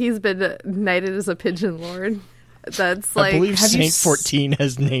love that he's been knighted as a pigeon lord. That's like... I believe have you Saint 14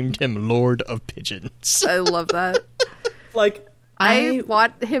 has named him Lord of Pigeons. I love that. Like, I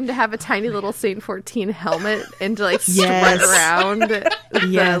want him to have a tiny little Saint 14 helmet and to like strut Yes. around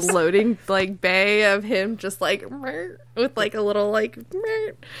Yes. the loading like bay of him just like with like a little like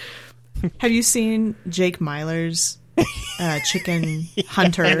Have you seen Jake Myler's Chicken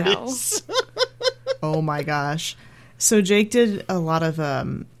Hunter? no. Oh my gosh. So Jake did a lot of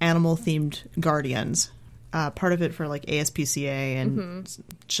animal-themed Guardians. Part of it for like ASPCA and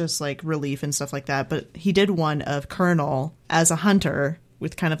just like relief and stuff like that. But he did one of Colonel as a hunter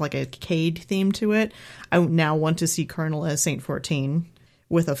with kind of like a Cade theme to it. I now want to see Colonel as Saint 14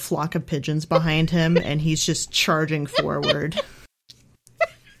 with a flock of pigeons behind him and he's just charging forward.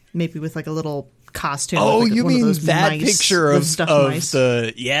 Maybe with like a little costume. Oh, with, like, you one mean of those that mice, picture those of stuffed mice.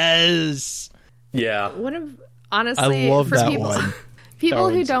 the... Yes. yeah. One of honestly I love for that people one. people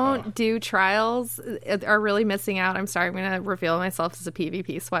That who one's- don't do trials are really missing out. I'm sorry, I'm going to reveal myself as a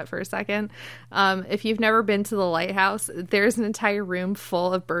PvP sweat for a second. If you've never been to the lighthouse, there's an entire room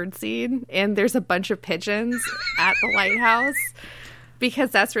full of birdseed, and there's a bunch of pigeons at the lighthouse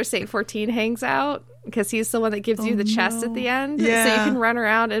because that's where Saint 14 hangs out. Because he's the one that gives you the chest at the end. Yeah. So you can run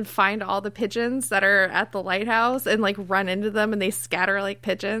around and find all the pigeons that are at the lighthouse and like run into them and they scatter like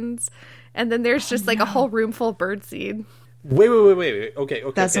pigeons. And then there's just like a whole room full of birdseed. Wait. Okay.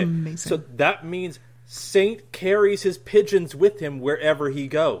 That's okay. amazing. So that means Saint carries his pigeons with him wherever he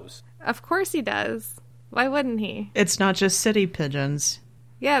goes. Of course he does. Why wouldn't he? It's not just city pigeons.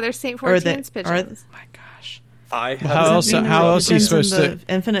 Yeah, there's Saint Or 14's pigeons. my gosh. I have How else he Pigeons supposed in to...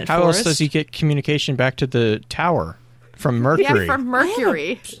 the Infinite How Forest? else does he get communication back to the tower? From Mercury? Yeah, from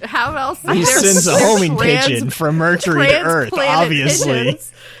Mercury. How else? He There's- sends a there's homing pigeon from Mercury to Earth, transplanted obviously.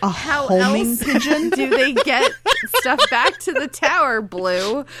 pigeons. A How homing else pigeon? do they get stuff back to the tower,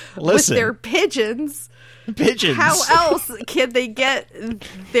 Blue, with Listen. their pigeons? Pigeons. How else can they get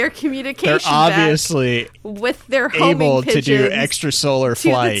their communication They're obviously back with their homing able to do pigeons extrasolar to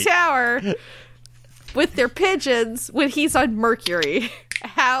flight. the tower with their pigeons when he's on Mercury?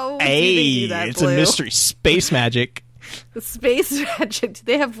 How do they Hey, do that, it's Blue? a mystery. Space magic. The space magic. Do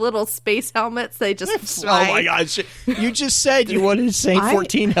they have little space helmets? They just fly. Oh my gosh. You just said you wanted Saint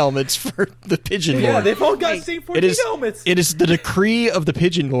 14 helmets for the Pigeon Yeah, Lord. they've all got Saint 14 helmets. It is the decree of the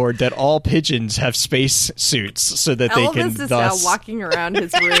Pigeon Lord that all pigeons have space suits so that they can Elvis is thus... now walking around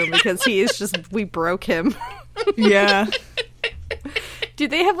his room because he is just, we broke him. Yeah. Do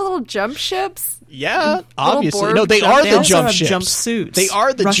they have little jump ships? Yeah, obviously. board No, they jump- are They the also jump have ships. jumpsuits. They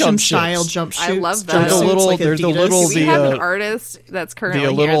are the Russian jump ships. style jump I suits. love that. They're the Jumpsuits little- like they're the Adidas. little- We have an the, artist that's currently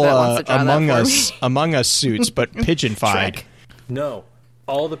The here little that wants to draw Among that for Us me. Among Us suits, but pigeon-fied. Shrek. No.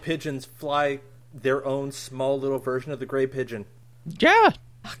 All the pigeons fly their own small little version of the gray pigeon. Yeah,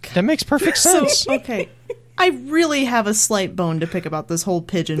 that makes perfect sense. So, okay. I really have a slight bone to pick about this whole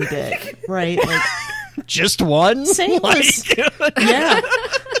pigeon bit, right? Like, Just one? Saint was, yeah.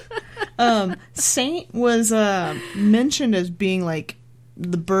 Saint was mentioned as being like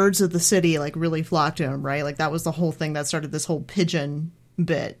the birds of the city like really flocked to him, right? Like that was the whole thing that started this whole pigeon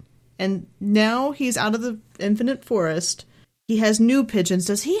bit. And now he's out of the Infinite Forest. He has new pigeons.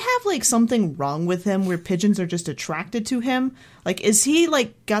 Does he have like something wrong with him where pigeons are just attracted to him? Like, is he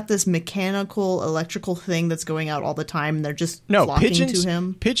like got this mechanical, electrical thing that's going out all the time and they're just No, flocking pigeons. to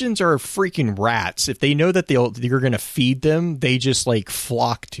him? Pigeons are freaking rats. If they know that you're going to feed them, they just like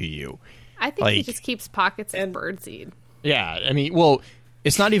flock to you. I think he Like- just keeps pockets of birdseed. Yeah, I mean, well,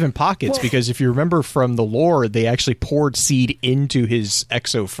 it's not even pockets because if you remember from the lore, they actually poured seed into his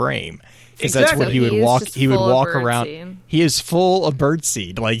exo frame. Because that's what Exactly. he would He is walk. just He would full of walk bird around. seed. He is full of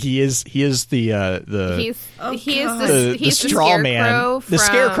birdseed. Like he is the He's the he's straw man. scarecrow The from,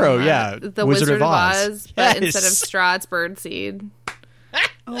 scarecrow, yeah. the Wizard of Oz, but Yes. instead of straw, it's birdseed.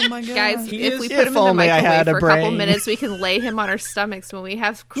 Oh my god. Guys, He if is- we If put him in the only I had microwave a for a couple brain. minutes, we can lay him on our stomachs when we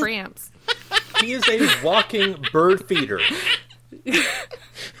have cramps. He is a walking bird feeder.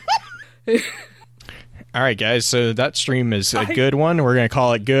 All right, guys. So that stream is a good one. We're gonna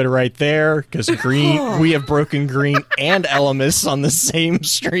call it good right there because green. We have broken green and Elemis on the same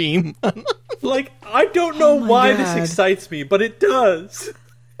stream. Like, I don't know why God. this excites me, but it does.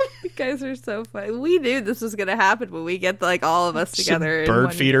 You guys are so funny. We knew this was going to happen when we get like all of us together.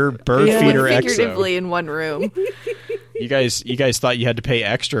 Bird feeder figuratively exo. in one room. You guys thought you had to pay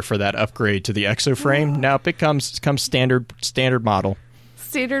extra for that upgrade to the exo frame. Nope, it comes standard model.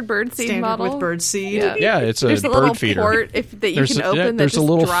 Standard bird seed model with bird seed. Yeah, it's a there's bird a little feeder. Port that you can open. There's that a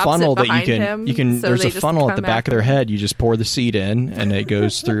little drops funnel it that you behind can. him, so there's a funnel at the back of their head. You just pour the seed in, and it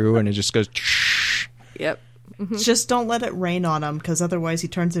goes through, and it just goes. Yep. Mm-hmm. Just don't let it rain on him, because otherwise he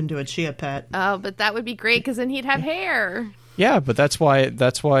turns into a chia pet. Oh, but that would be great, because then he'd have hair. Yeah, but that's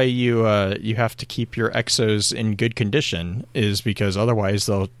why you have to keep your exos in good condition, is because otherwise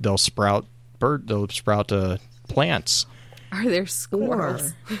they'll sprout plants. Are there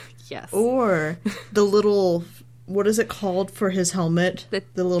squirrels? Yes. Or the little, what is it called for his helmet? The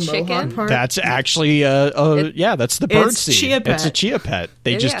little chicken? mohawk part? That's actually that's the bird seed. Chia pet. It's a chia pet.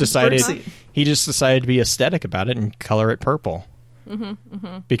 He just decided to be aesthetic about it and color it purple.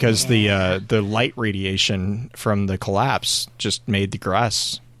 Because the light radiation from the collapse just made the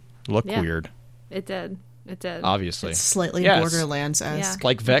grass look weird. It did. Obviously. It's slightly Borderlands-esque.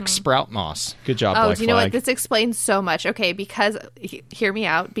 Like Vex Sprout Moss. Good job, Black Flag. Do you know what? This explains so much. Okay, because, hear me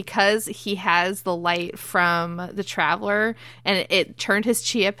out, because he has the light from the Traveler, and it turned his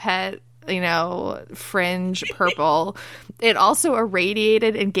chia pet, fringe purple, it also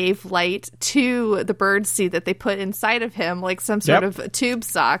irradiated and gave light to the bird seed that they put inside of him, like some sort of tube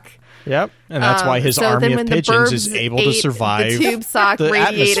sock. Yep, and that's why his army of pigeons is able to survive the tube sock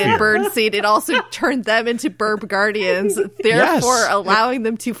radiated bird seed. It also turned them into burb guardians, therefore allowing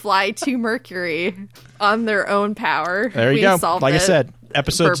them to fly to Mercury on their own power. There you go. Like I said,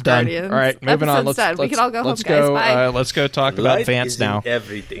 episode's done. All right, moving on. We can all go home, guys. Bye. Let's go talk about Vance now.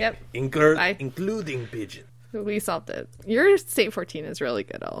 Everything, including pigeons. We solved it. Your State 14 is really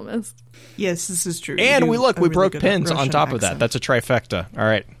good, Almost. Yes, this is true. And we broke pins on top of that. That's a trifecta. All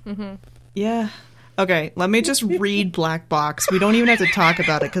right. Mm-hmm. Yeah. Okay, let me just read Black Box. We don't even have to talk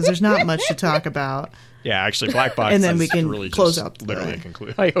about it because there's not much to talk about. Yeah, actually, Black Box. And then we can really close out. Literally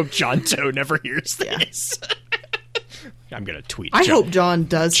conclude. I hope John Doe never hears this. I'm gonna tweet. I hope John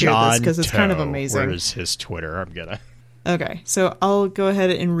does hear this because it's kind of amazing. Where's his Twitter? I'm gonna. Okay, so I'll go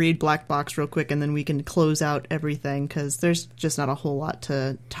ahead and read Black Box real quick, and then we can close out everything, because there's just not a whole lot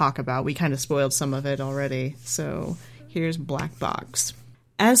to talk about. We kind of spoiled some of it already. So here's Black Box.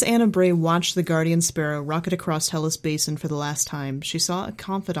 As Anna Bray watched the Guardian Sparrow rocket across Hellas Basin for the last time, she saw a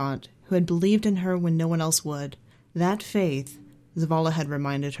confidant who had believed in her when no one else would. That faith, Zavala had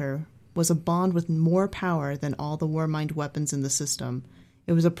reminded her, was a bond with more power than all the Warmind weapons in the system.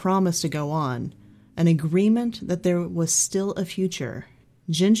 It was a promise to go on. An agreement that there was still a future.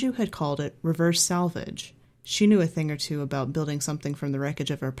 Jinju had called it reverse salvage. She knew a thing or two about building something from the wreckage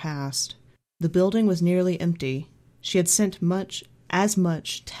of her past. The building was nearly empty. She had sent as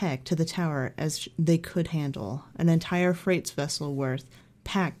much tech to the tower as they could handle, an entire freight vessel worth,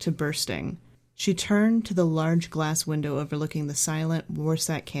 packed to bursting. She turned to the large glass window overlooking the silent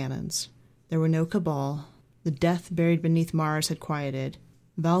Warsat cannons. There were no Cabal. The death buried beneath Mars had quieted.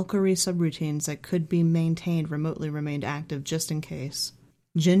 Valkyrie subroutines that could be maintained remotely remained active just in case.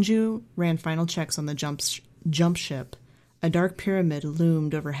 Jinju ran final checks on the jump ship. A dark pyramid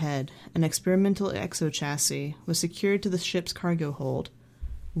loomed overhead. An experimental exo chassis was secured to the ship's cargo hold,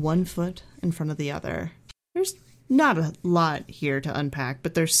 1 foot in front of the other. There's not a lot here to unpack,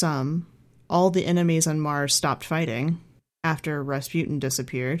 but there's some. All the enemies on Mars stopped fighting after Rasputin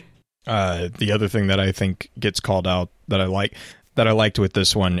disappeared. The other thing that I think gets called out that I liked with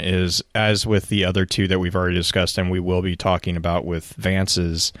this one is, as with the other two that we've already discussed and we will be talking about with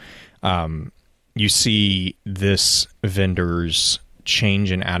Vance's, you see this vendor's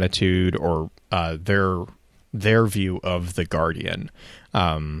change in attitude or their view of the Guardian.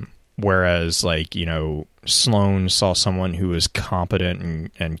 Whereas, Sloane saw someone who is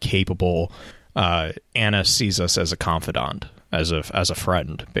competent and capable. Anna sees us as a confidant. As a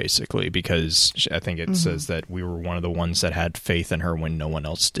friend, basically, because I think it says that we were one of the ones that had faith in her when no one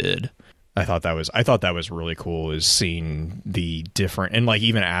else did. I thought that was really cool, is seeing the different, and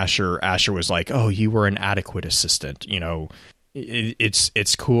even Asher was like, "Oh, you were an adequate assistant."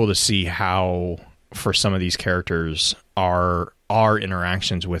 It's cool to see how, for some of these characters, our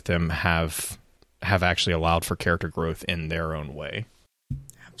interactions with them have actually allowed for character growth in their own way.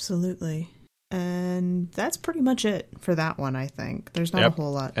 Absolutely. And that's pretty much it for that one, I think. There's not a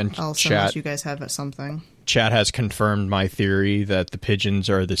whole lot else unless you guys have something. Chat has confirmed my theory that the pigeons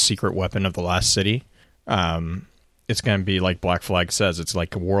are the secret weapon of the last city. It's going to be like Black Flag says. It's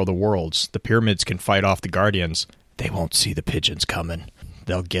like a War of the Worlds. The pyramids can fight off the Guardians. They won't see the pigeons coming.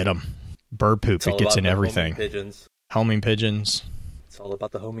 They'll get them. Bird poop, it gets in everything. Pigeons. Homing pigeons. It's all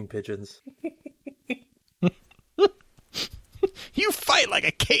about the homing pigeons. You fight like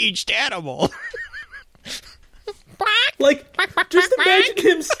a caged animal. Like, just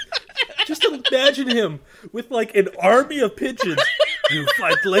imagine him with like an army of pigeons. You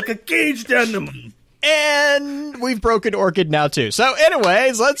fight like a caged animal. And we've broken Orchid now too. So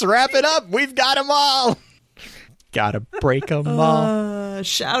anyways, let's wrap it up. We've got them all. Gotta break them all.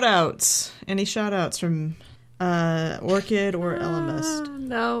 Shout outs. Any shout outs from Orchid or Ellimist?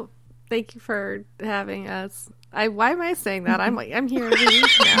 No. Thank you for having us. Why am I saying that? I'm here every week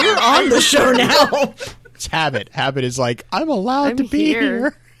now. You're on the show now. It's Habit. Habit is like, I'm allowed to be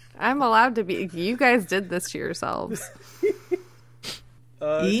here. I'm allowed to be. You guys did this to yourselves.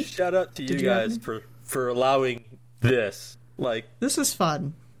 Shout out to you guys for allowing this. Like, this is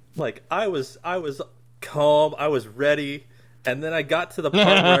fun. Like, I was calm, I was ready, and then I got to the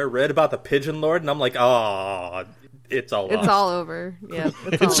part where I read about the Pigeon Lord, and I'm like, oh, it's all It's all over. Yeah,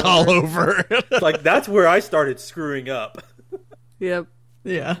 it's all over. Like, that's where I started screwing up. Yep.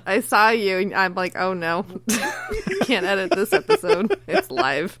 Yeah. I saw you, and I'm like, oh no. Can't edit this episode. It's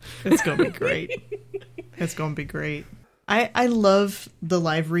live. It's going to be great. It's going to be great. I love the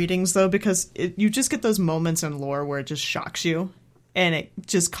live readings, though, because you just get those moments in lore where it just shocks you, and it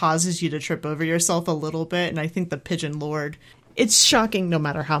just causes you to trip over yourself a little bit, and I think the Pigeon Lord, it's shocking no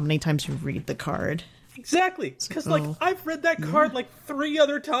matter how many times you read the card. Exactly. Because, like, I've read that card, like, 3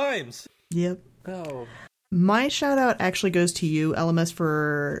 other times. Yep. Oh. My shout out actually goes to you, LMS,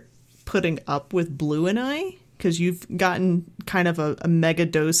 for putting up with Blue and I, because you've gotten kind of a mega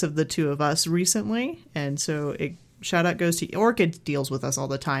dose of the two of us recently, and so shout out goes to Orchid. Deals with us all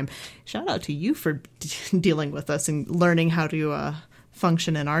the time. Shout out to you for dealing with us and learning how to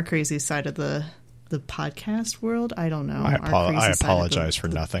function in our crazy side of the podcast world. I don't know. I apologize for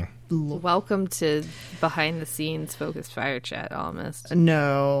nothing. Welcome to behind the scenes focused fire chat, almost.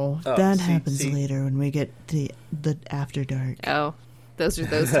 No, that happens later when we get the after dark. Oh, those are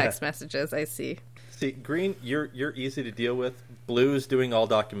those text messages. I see. See, Green, you're easy to deal with. Blue's doing all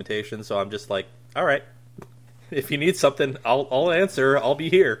documentation, so I'm just like, all right. If you need something, I'll answer. I'll be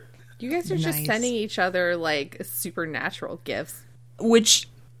here. You guys are just sending each other like supernatural gifts, which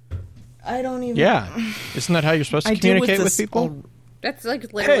I don't even. Yeah, isn't that how you're supposed to communicate with people? That's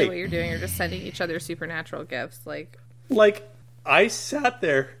like literally what you're doing. You're just sending each other supernatural gifts. Like I sat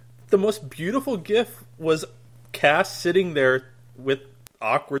there. The most beautiful gift was Cass sitting there with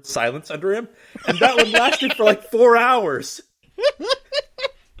awkward silence under him, and that one lasted for like 4 hours.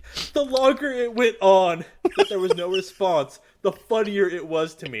 The longer it went on that there was no response, the funnier it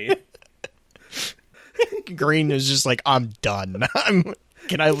was to me. Green is just like, I'm done.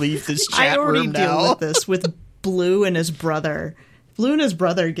 Can I leave this chat room now? I already deal with this with Blue and his brother. Blue and his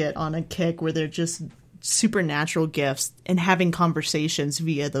brother get on a kick where they're just supernatural gifts and having conversations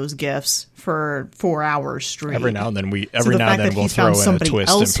via those gifts for 4 hours straight. Every now and then we'll throw in a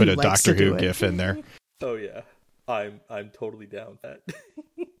twist and put a Doctor Who gif in there. Oh yeah. I'm totally down with that.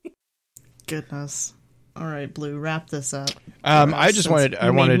 Goodness. All right, Blue, wrap this up. I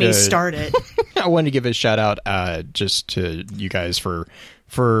wanted to start it. I wanted to give a shout out just to you guys for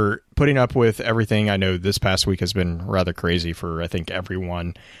putting up with everything. I know this past week has been rather crazy for I think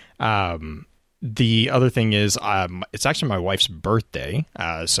everyone. The other thing is it's actually my wife's birthday,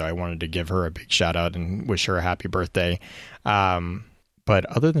 so I wanted to give her a big shout out and wish her a happy birthday. But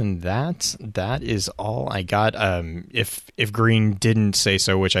other than that, that is all I got. If Green didn't say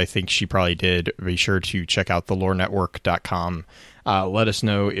so, which I think she probably did, be sure to check out thelorenetwork.com. Let us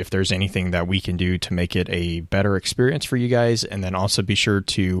know if there's anything that we can do to make it a better experience for you guys. And then also be sure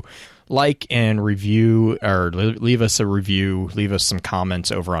to like and review, or leave us a review, leave us some comments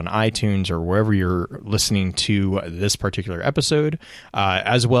over on iTunes or wherever you're listening to this particular episode,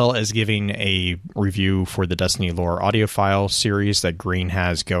 as well as giving a review for the Destiny Lore audiophile series that Green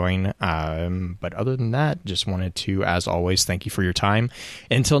has going. But other than that, just wanted to, as always, thank you for your time.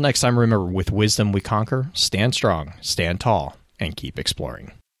 Until next time, remember, with wisdom we conquer. Stand strong, stand tall, and keep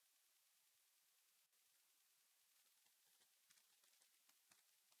exploring.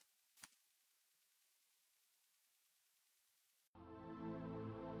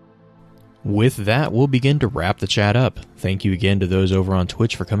 With that, we'll begin to wrap the chat up. Thank you again to those over on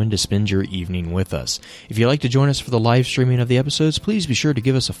Twitch for coming to spend your evening with us. If you'd like to join us for the live streaming of the episodes, please be sure to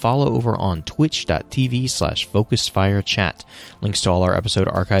give us a follow over on twitch.tv/FocusedFireChat. Links to all our episode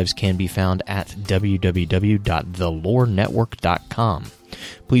archives can be found at www.thelorenetwork.com.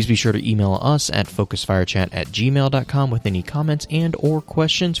 Please be sure to email us at focusedfirechat@gmail.com with any comments and or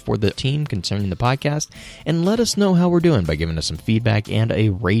questions for the team concerning the podcast, and let us know how we're doing by giving us some feedback and a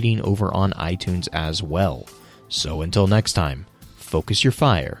rating over on iTunes as well. So until next time, focus your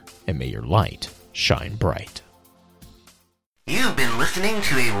fire, and may your light shine bright. You've been listening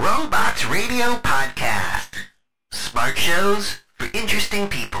to a Robots Radio podcast. Smart shows for interesting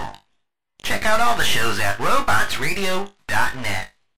people. Check out all the shows at robotsradio.net.